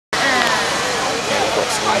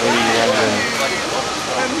some really random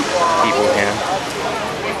people here.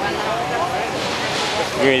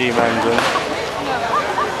 Really random.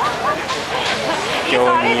 Girl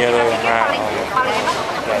in the yellow hat. Oh,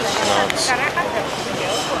 that's nuts.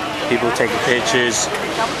 People taking pictures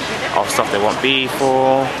of stuff they want beef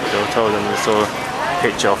for. They'll tell them they saw a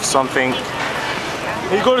picture of something.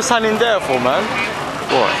 You got to sign in there for, man.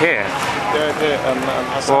 What, here?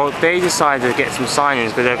 Well, they decided to get some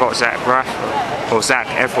signings because they've got Zach Braff, or Zach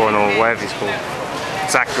Efron, or whatever it's called.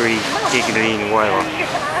 Zachary Gigadine, whatever.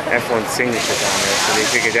 Efron's signature down there, so they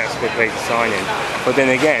figured that's a good place to sign in. But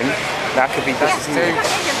then again, that could be just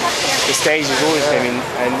the stage has always been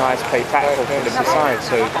a nice play platform for them to sign,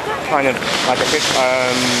 so kind of like about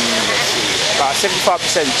a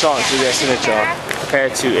 75% chance of their signature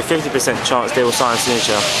compared to a 50% chance they will sign a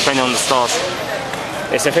signature, depending on the stars.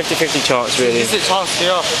 It's a 50-50 chance, really. Is it chance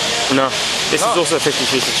here? No, this is also a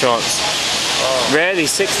 50-50 chance. Rarely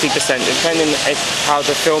 60%, depending on how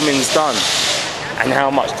the filming's done and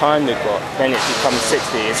how much time they've got. Then it becomes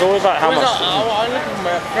 60. It's all about how much. I'm looking at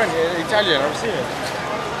my friend, Italian. I've seen it.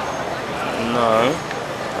 No,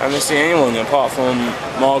 I haven't seen anyone apart from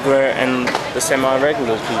Margaret and the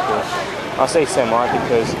semi-regular people. I say semi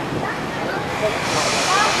because.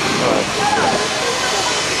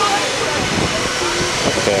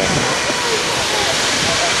 Okay.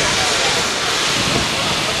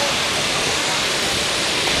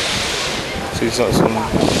 So he's got some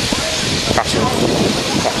passion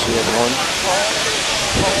everyone.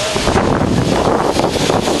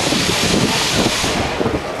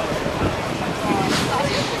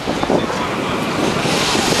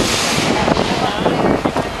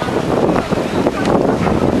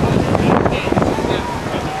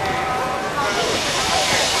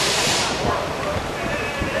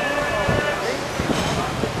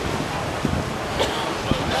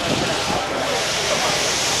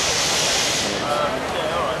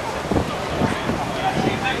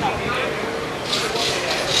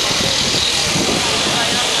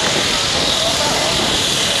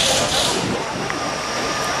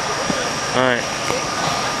 Alright,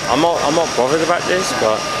 I'm not bothered about this,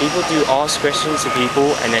 but people do ask questions to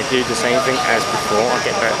people and they do the same thing as before. I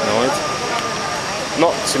get very annoyed.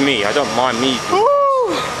 Not to me, I don't mind me.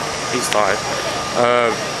 He's tired.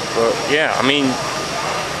 But yeah, I mean,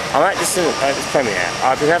 I like this premiere.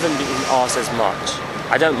 I haven't been asked as much.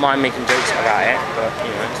 I don't mind making jokes about it, but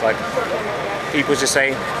you know, it's like people just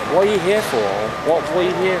say, "What are you here for? What are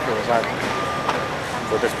you here for?" It's like,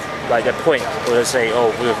 for the point, or they say,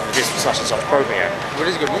 "Oh, we're this such and such program." What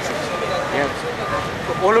is good YouTube? Yeah.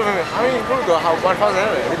 All of them. How many people do I have? 1,000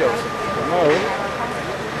 videos. No,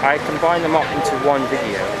 I combine them up into one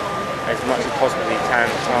video as much as possibly can.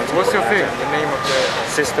 What's your thing? The name of the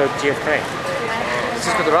CISCOGFK.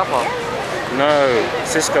 Cisco the rapper? No,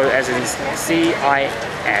 Cisco as in CISCO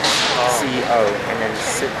and then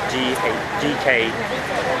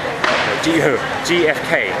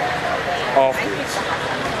GFK afterwards.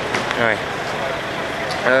 Alright.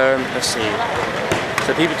 Let's see.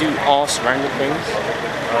 So people do ask random things.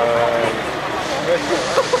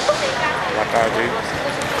 Like I do.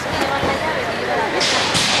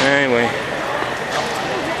 Anyway.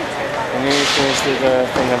 I need to finish the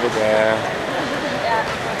thing over there.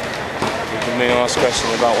 You may ask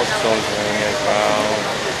questions about what the film's doing as well.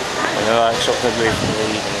 And then I shot the blue and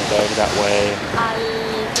then go over that way.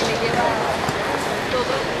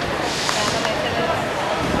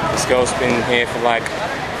 This girl's been here for like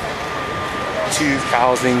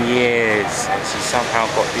 2,000 years and she somehow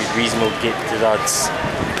got these reasonable gifts.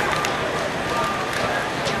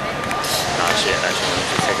 Oh shit, actually I'm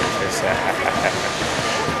just taking this.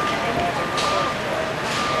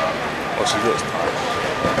 Well, she looks tired.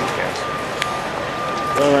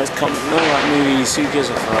 Well, let's come. No, like movies, who gives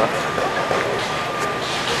a fuck?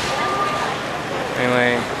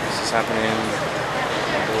 Anyway, this is happening.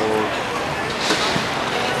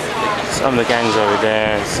 Some of the gangs over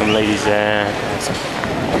there, some ladies there,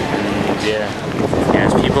 and yeah,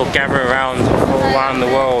 as people gather around all around the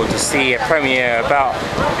world to see a premiere about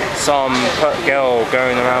some girl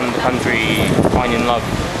going around the country finding love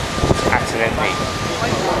accidentally.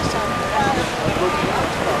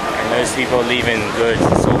 And those people are leaving. Good,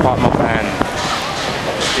 it's all part of my plan.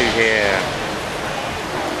 This dude here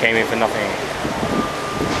came in for nothing.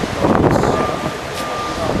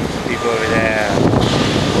 People over there.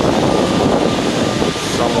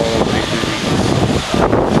 Someone will be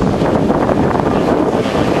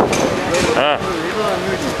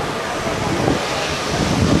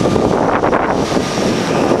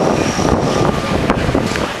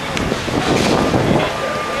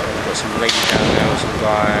got some lady down there with some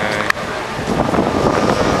guy.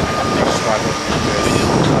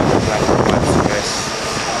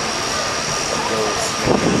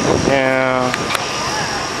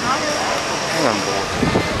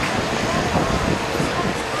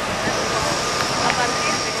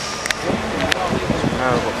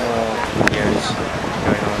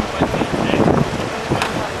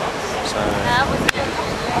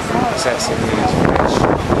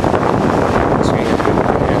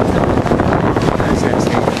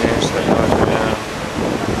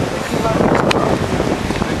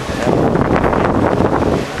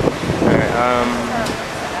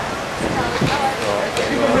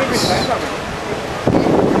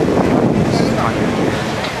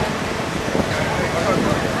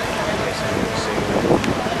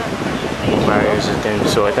 This is getting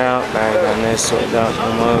sorted out, bag down there sorted out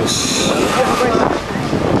almost.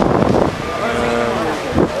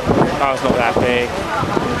 Oh, it's not that big.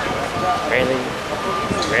 Really?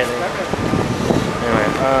 Really? Anyway,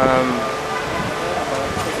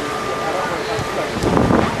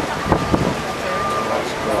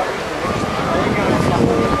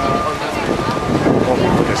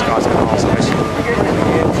 this guy's gonna ask questions.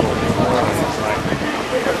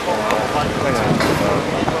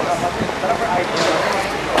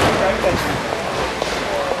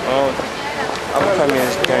 Well, other Premiere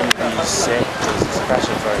is going to be sick because it's a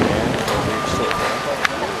fashion Premiere.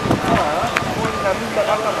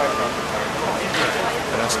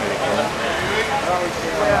 And that's really cool.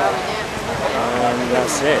 And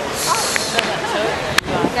that's it.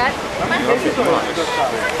 Nothing much.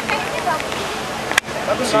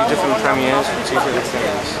 Two different premieres for two different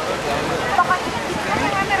things.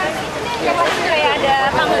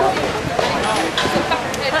 Ada panggung.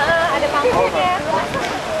 Ada panggungnya.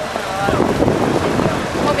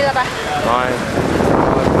 Mobil apa? Mine.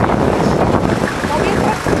 Mobil.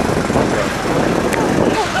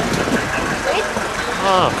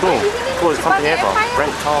 Ah, cool. Cool, it's company ever.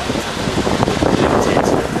 Rent car. Limited.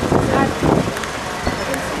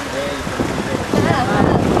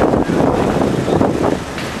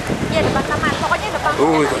 Iya, depan taman. Pokoknya ada panggung.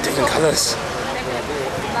 Ooh, we've got different colours.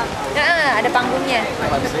 Ada panggungnya.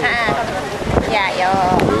 Ya, yo.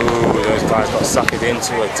 Ooh, those guys got suckered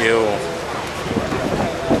into a deal.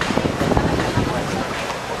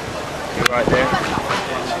 You right there?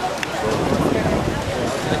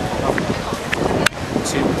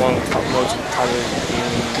 One multi-coloured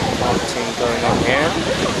marketing going on here.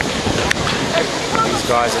 These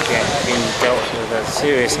guys are being dealt with a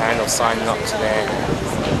serious hand of signing up to their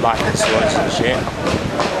life insurance and shit.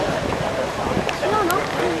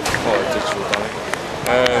 What a digital dummy.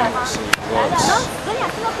 So you've got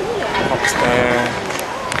Fox there.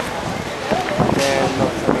 There, not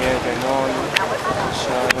Premiere going on.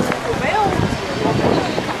 Show.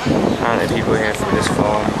 And the people here for this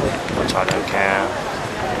film, which I don't care.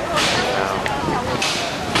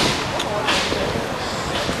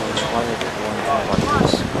 Why did it want to go like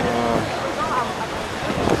this?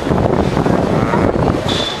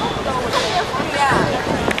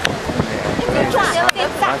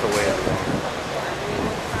 Either way up there.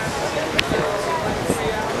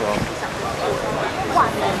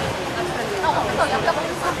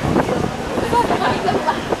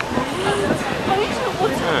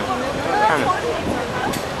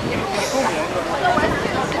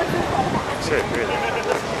 That's it, really.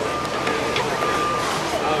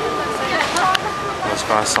 This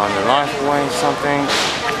guy signed their life away or something.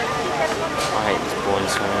 I hate these boring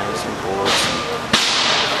swimmers and boards.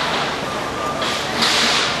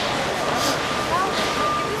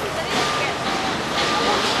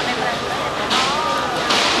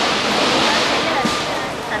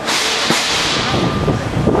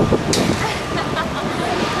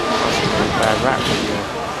 Bad rap video.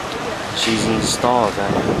 She's in the stars,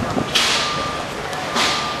 that.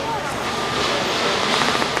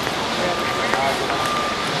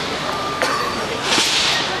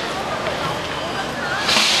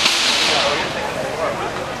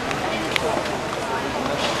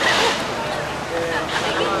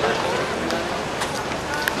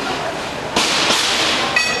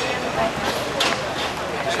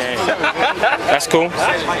 That's cool.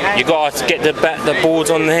 You gotta get the boards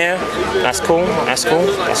on here. That's cool. That's cool.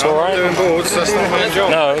 That's all right. Doing boards, that's not my job.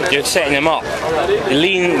 No, you're setting them up. You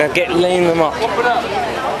lean them up.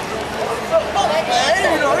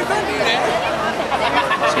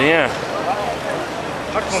 So yeah,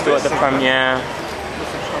 still at the premiere.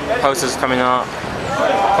 Posters coming up.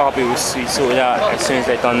 Copy will be sorted out as soon as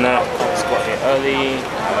they've done that. It's got here early.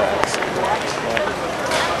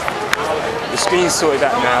 The screen's sorted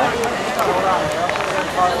out now.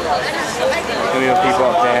 There'll be people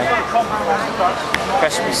up there.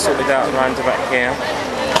 Press will be sorted out around the back here.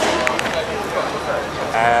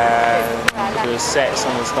 And the set,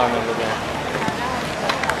 someone's done over there.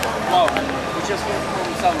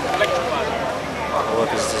 The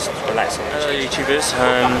workers just relaxing. Hello YouTubers.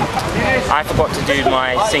 I forgot to do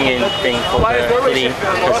my singing thing for the Bali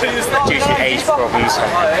because due to age problems,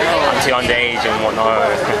 I'm too underage and whatnot.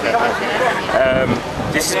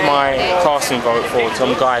 This is my casting vote for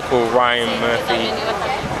some guy called Ryan Murphy.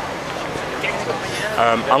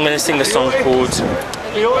 I'm going to sing a song called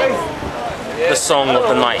The Song of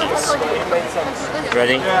the 90s.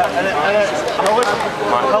 Ready?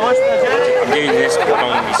 I'm doing this because I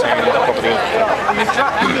don't want to be saying it properly.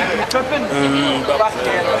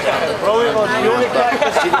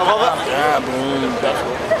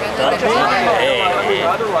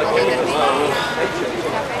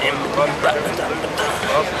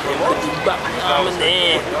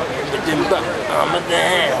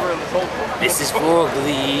 This is for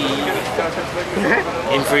Glee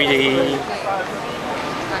in 3D.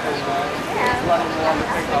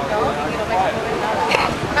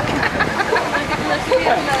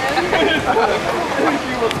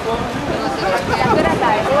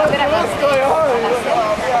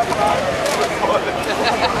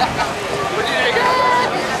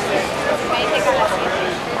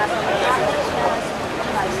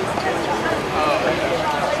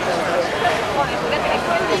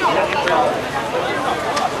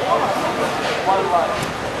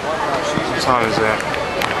 What time is it?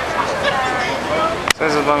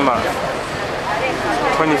 Says it's done about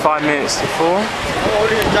 25 minutes to 4.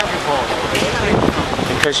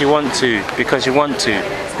 Because you want to. Because you want to.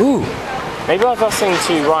 Ooh. Maybe I'll just sing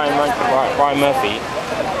to Ryan Murphy.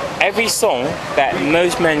 Every song that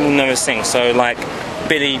most men will never sing. So like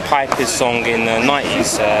Billy Piper's song in the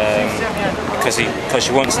 90s. Because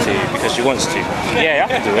she wants to. Because she wants to. Yeah, I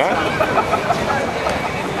can do that.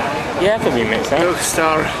 Yeah, I can remix that. Look,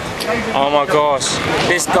 star. Oh my gosh,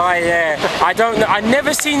 this guy there. I don't know, I've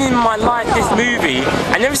never seen in my life this movie.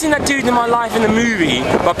 I've never seen that dude in my life in the movie,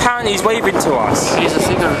 but apparently he's waving to us. He's a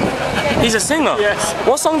singer. He's a singer? Yes.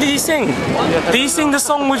 What song did he sing? Did he sing the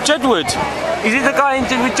song with Jedward? Is he the guy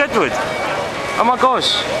with Jedward? Oh my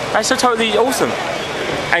gosh, that's so totally awesome.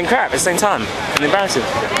 And crap at the same time, and embarrassing.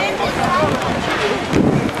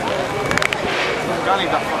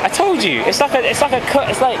 I told you, it's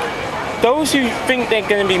like those who think they're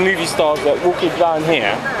going to be movie stars that walk down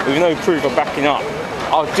here with no proof of backing up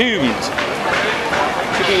are doomed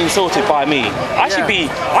to be insulted by me. I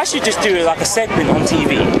should just do like a segment on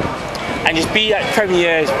TV and just be at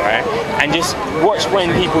premieres, right? And just watch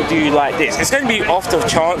when people do like this. It's going to be off the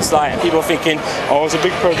chance, like people thinking, oh, it's a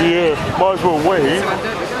big premiere, might as well wait.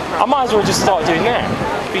 I might as well just start doing that.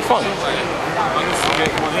 It'd be fun.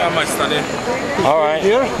 Yeah, I might stand here. Alright.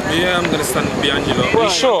 Yeah, I'm gonna stand behind you. Are you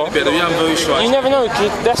sure? Yeah, I'm very sure. You never know,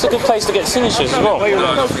 that's a good place to get signatures as well. No,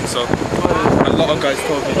 I don't think so. A lot of guys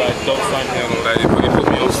told me like, don't stand here and all that. They put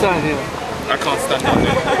me off. Stand here. I can't stand down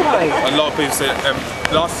there. A lot of people said,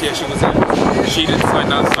 last year she was she didn't sign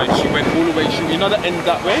that side. She went all the way, you know the end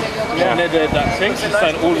that way? Yeah. Near that thing, she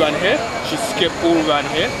signed all around here. She skipped all around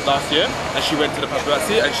here last year. And she went to the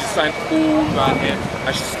paparazzi and she signed all around here.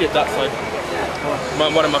 And she skipped that side.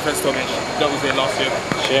 One of my friends told me that was there last year.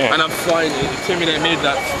 Shit. And I'm fine, it intimidated me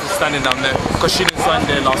that standing down there. Because she didn't sign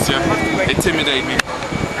there last year. It intimidated me.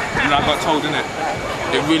 And I got told, innit?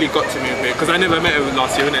 It really got to me a bit. Because I never met her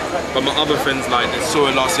last year, innit? But my other friends, like, they saw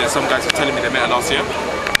her last year. Some guys were telling me they met her last year.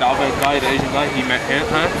 The other guy, the Asian guy, he met her.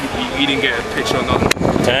 He didn't get a picture or nothing.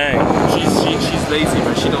 Dang. She's lazy,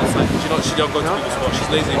 man. She don't sign. She don't go to people's spot. She's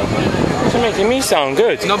lazy. She's making me sound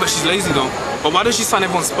good. No, but she's lazy though. But why does she sign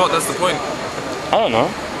everyone's spot? That's the point. I don't know.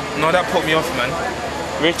 No, that put me off, man.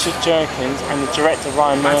 Richard Jenkins and the director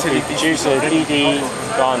Ryan Murphy, producer Didi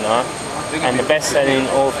Garner, and the best-selling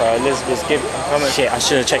author Elizabeth Gilbert. Shit, I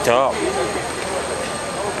should have checked her up.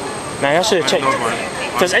 Man, I should have checked.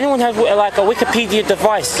 Does anyone have like a Wikipedia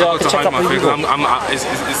device so I can check up on people?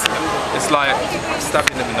 It's like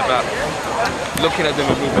stabbing them in the back. Looking at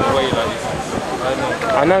them and moving away like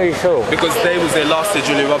I know you feel. Because they was there last year,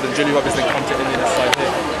 Julie Robbins didn't come to India this side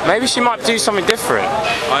here. Maybe she might do something different.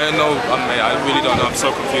 I don't know, mate, I really don't know, I'm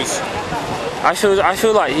so confused. I feel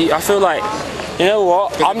like, you know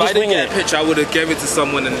what? I'm just winging it. If I didn't get a picture, I would have gave it to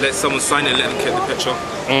someone and let someone sign it and let them get the picture.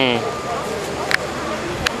 I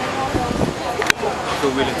feel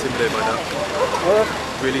really intimidated by that.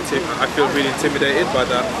 I feel really intimidated by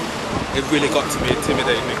that. It really got to me,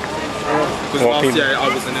 intimidated me. Because last year I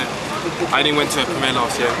wasn't it. I didn't went to a premiere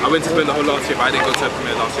last year. I went to spend the whole last year, but I didn't go to a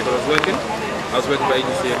premiere last year because I was working for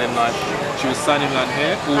agency, and then like she was signing around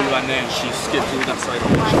here, all around there, and she skipped all that side.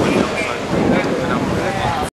 She went down the side.